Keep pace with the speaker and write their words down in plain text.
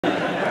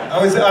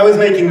I was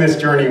making this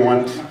journey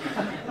once,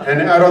 and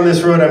out on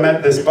this road I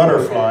met this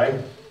butterfly.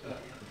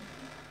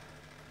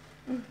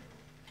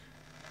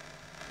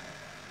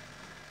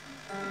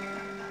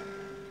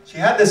 She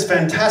had this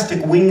fantastic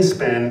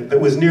wingspan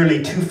that was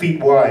nearly 2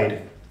 feet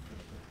wide.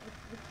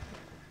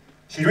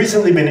 She'd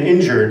recently been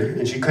injured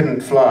and she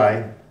couldn't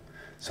fly,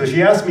 so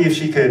she asked me if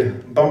she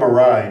could bum a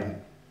ride.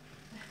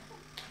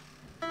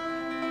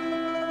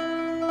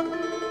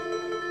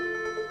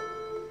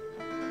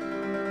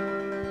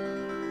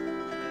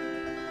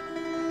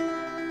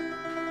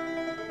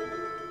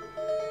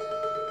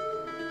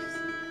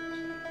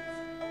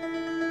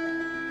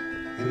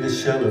 In the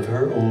shell of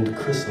her old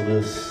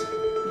chrysalis,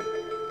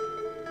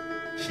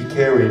 she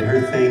carried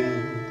her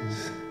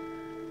things.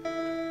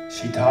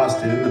 She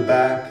tossed it in the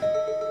back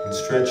and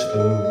stretched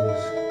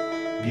those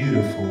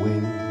beautiful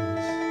wings.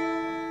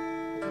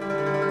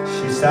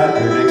 She sat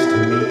there next to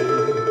me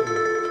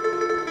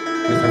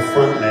with her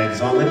front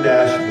legs on the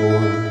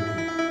dashboard,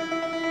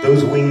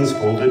 those wings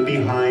folded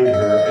behind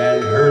her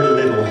and her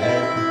little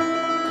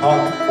head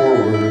cocked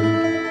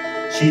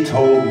forward. She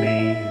told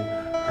me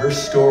her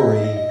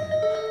story.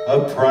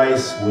 A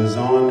price was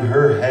on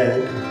her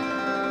head.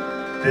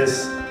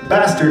 This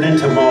bastard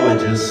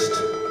entomologist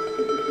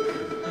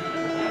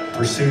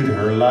pursued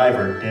her alive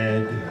or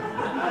dead.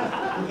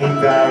 He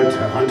vowed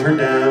to hunt her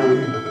down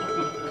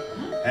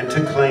and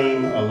to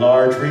claim a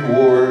large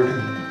reward.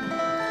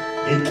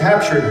 He'd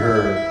captured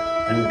her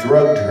and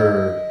drugged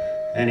her,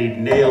 and he'd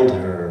nailed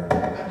her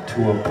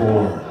to a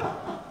board.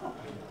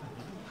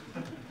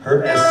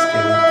 Her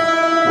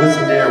escape was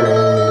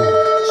narrow.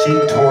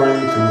 She'd torn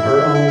through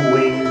her own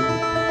wing.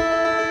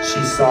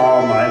 She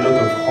saw my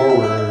look of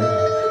horror,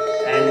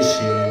 and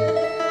she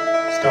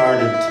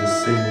started to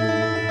sing.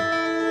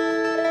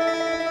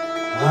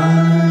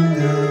 I'm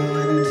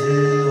going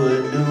to a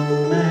no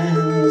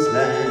man's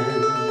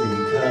land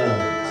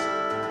because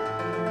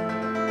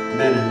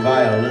men and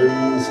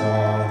violence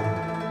are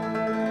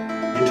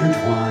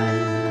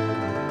intertwined.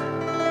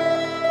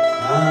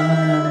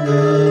 I'm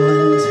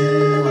going to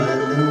a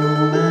no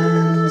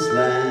man's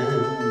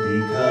land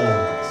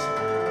because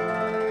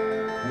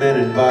men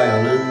and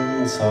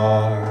violence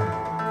are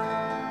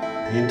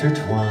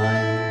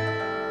intertwined.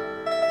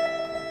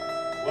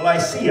 Well, I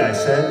see, I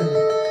said,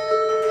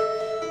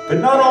 but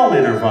not all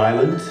men are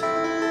violent.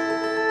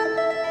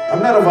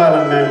 I'm not a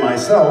violent man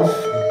myself.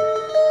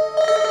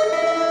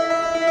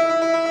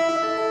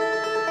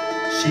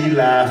 She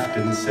laughed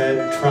and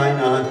said, try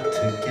not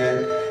to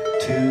get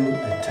too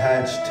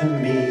attached to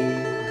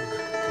me,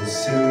 'cause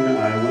soon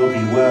I will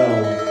be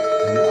well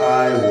and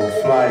I will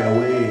fly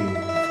away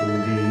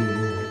from thee.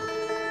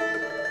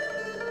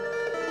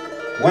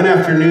 One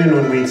afternoon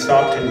when we'd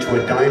stopped into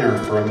a diner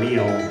for a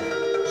meal,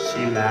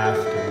 she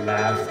laughed and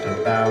laughed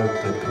about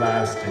the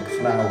plastic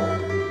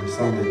flowers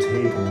on the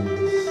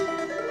tables.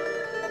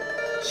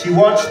 She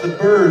watched the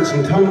birds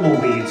and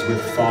tumbleweeds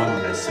with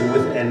fondness and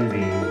with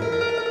envy.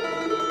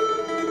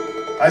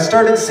 I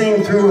started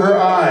seeing through her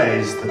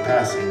eyes the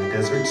passing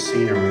desert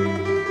scenery.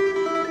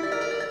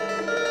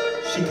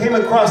 She came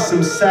across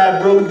some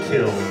sad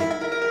roadkill,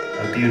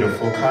 a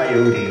beautiful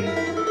coyote.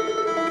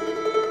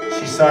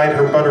 She sighed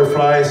her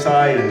butterfly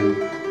sigh and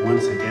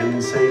once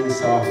again sang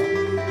softly,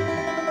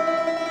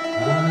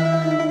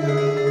 I'm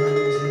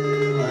going to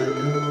a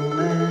no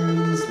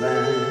man's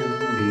land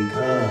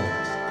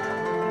because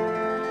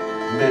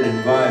men and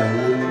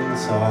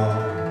violence are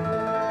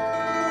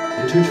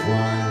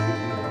intertwined.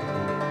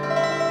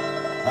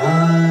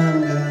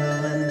 I'm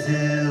going to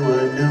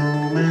a no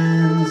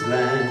man's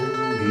land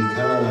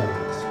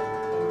because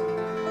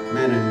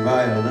men and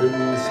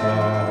violence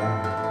are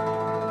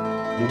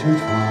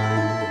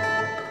intertwined.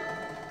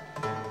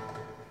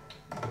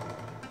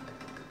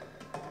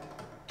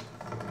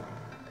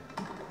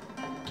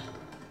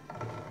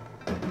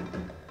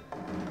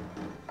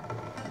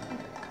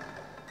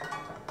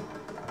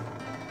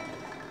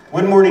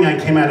 One morning I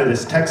came out of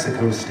this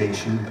Texaco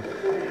station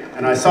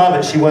and I saw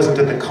that she wasn't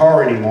at the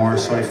car anymore,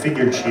 so I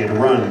figured she had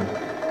run.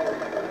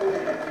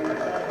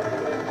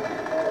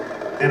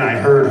 Then I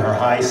heard her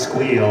high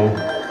squeal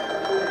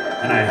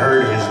and I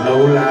heard his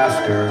low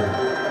laughter.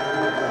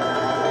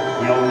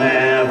 You'll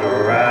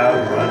never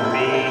outrun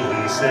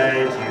me, he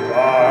said, you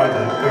are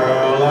the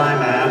girl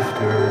I'm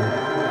after.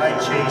 I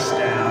chased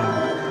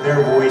down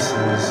their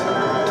voices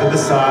to the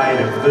side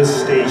of the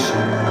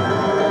station.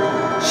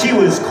 She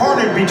was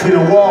cornered between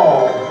a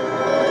wall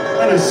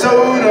and a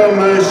soda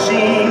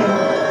machine.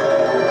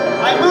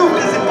 I moved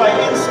as if by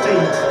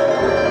instinct.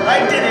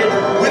 I did it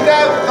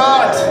without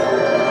thought.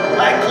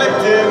 I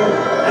clipped him,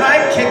 and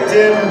I kicked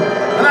him,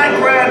 and I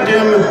grabbed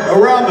him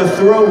around the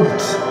throat.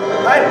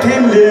 I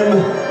pinned him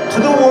to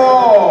the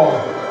wall,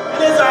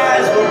 and his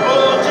eyes were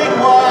bulging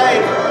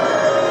wide.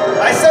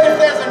 I said, if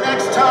there's a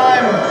next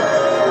time,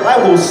 I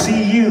will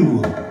see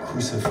you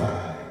crucified.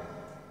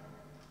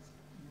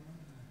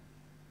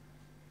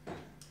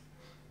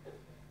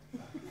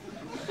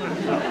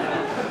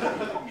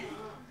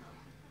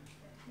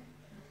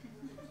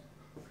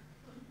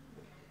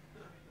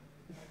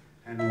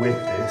 And with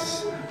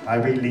this, I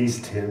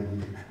released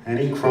him, and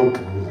he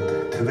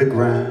crumpled to the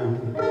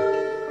ground.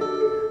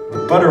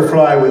 The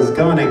butterfly was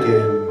gone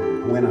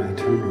again when I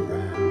turned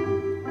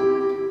around.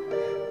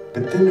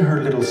 But then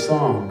her little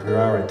song drew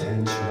our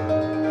attention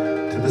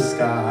to the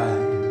sky.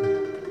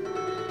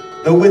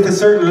 Though with a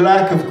certain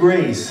lack of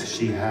grace,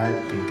 she had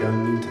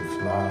begun to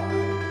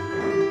fly.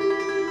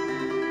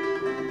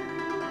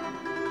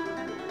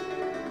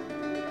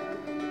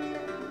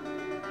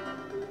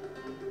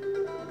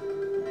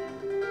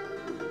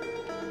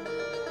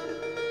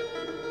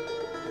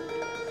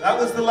 That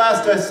was the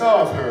last I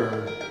saw of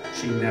her.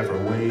 She never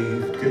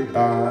waved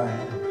goodbye.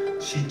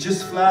 She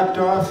just flapped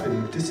off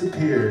and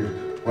disappeared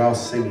while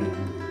singing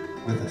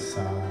with a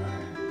sigh.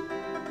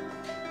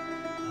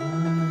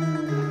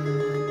 I'm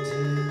going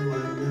to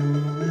a no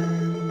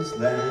man's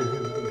land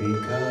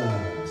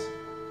because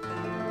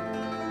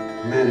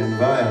men and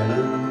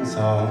violence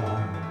are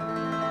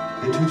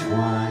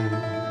intertwined.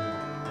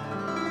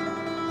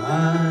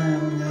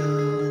 I'm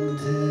going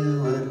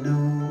to a no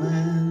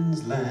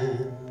man's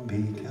land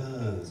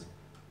because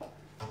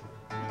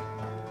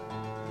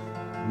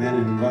men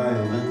and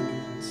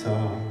violence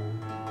are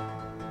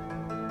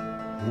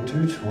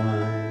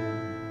intertwined.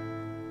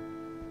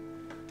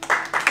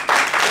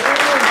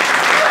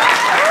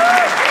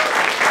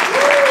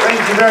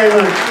 Thank you very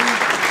much.